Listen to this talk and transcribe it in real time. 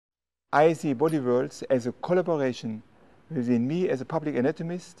I see body worlds as a collaboration between me as a public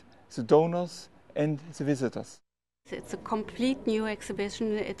anatomist, the donors and the visitors. It's a complete new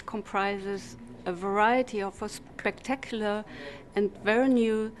exhibition. It comprises a variety of spectacular and very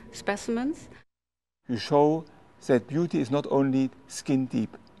new specimens. You show that beauty is not only skin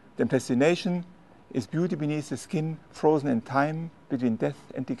deep. The plastinates is beauty beneath the skin, frozen in time between death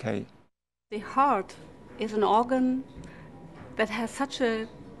and decay. The heart is an organ that has such a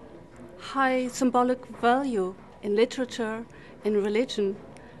high symbolic value in literature, in religion.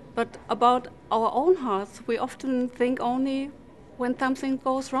 But about our own hearts, we often think only when something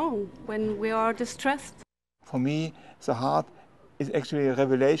goes wrong, when we are distressed. For me, the heart is actually a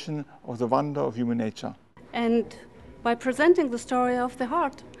revelation of the wonder of human nature. And by presenting the story of the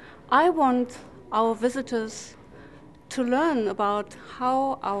heart, I want our visitors to learn about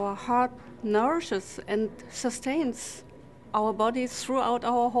how our heart nourishes and sustains our bodies throughout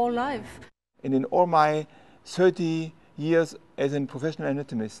our whole life. And in all my 30 years as a professional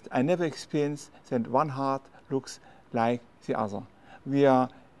anatomist, I never experienced that one heart looks like the other. We are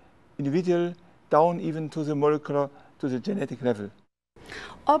individual down even to the molecular, to the genetic level.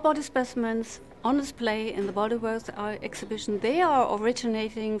 All body specimens on display in the Bodyworks exhibition, they are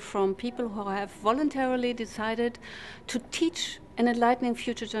originating from people who have voluntarily decided to teach an enlightening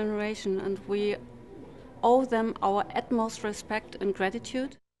future generation, and we owe them our utmost respect and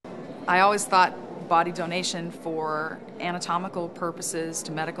gratitude. I always thought body donation for anatomical purposes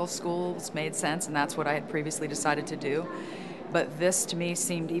to medical schools made sense, and that's what I had previously decided to do. But this to me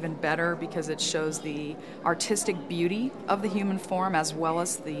seemed even better because it shows the artistic beauty of the human form as well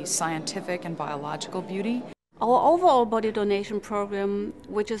as the scientific and biological beauty. Our overall body donation program,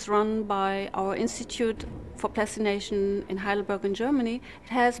 which is run by our Institute for Plastination in Heidelberg in Germany, it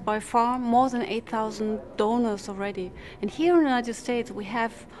has by far more than 8,000 donors already. And here in the United States we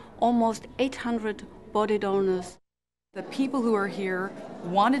have almost 800 body donors. The people who are here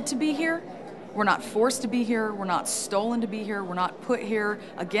wanted to be here. We're not forced to be here, we're not stolen to be here, we're not put here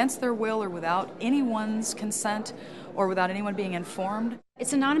against their will or without anyone's consent or without anyone being informed.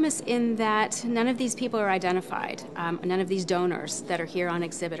 It's anonymous in that none of these people are identified. None of these donors that are here on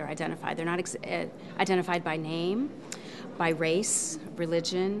exhibit are identified. They're not identified by name, by race,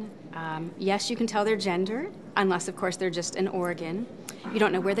 religion. Yes, you can tell their gender, unless, of course, they're just an organ. You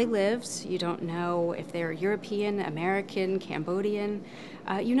don't know where they lived. You don't know if they're European, American, Cambodian.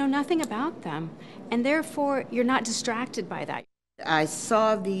 You know nothing about them, and therefore you're not distracted by that. I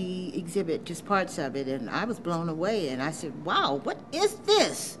saw the exhibit, just parts of it, and I was blown away, and I said, wow, what is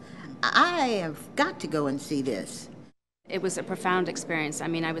this? I have got to go and see this. It was a profound experience. I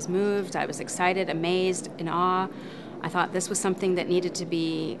mean, I was moved, I was excited, amazed, in awe. I thought this was something that needed to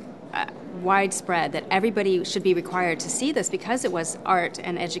be widespread, that everybody should be required to see this because it was art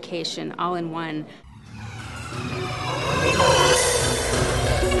and education all in one.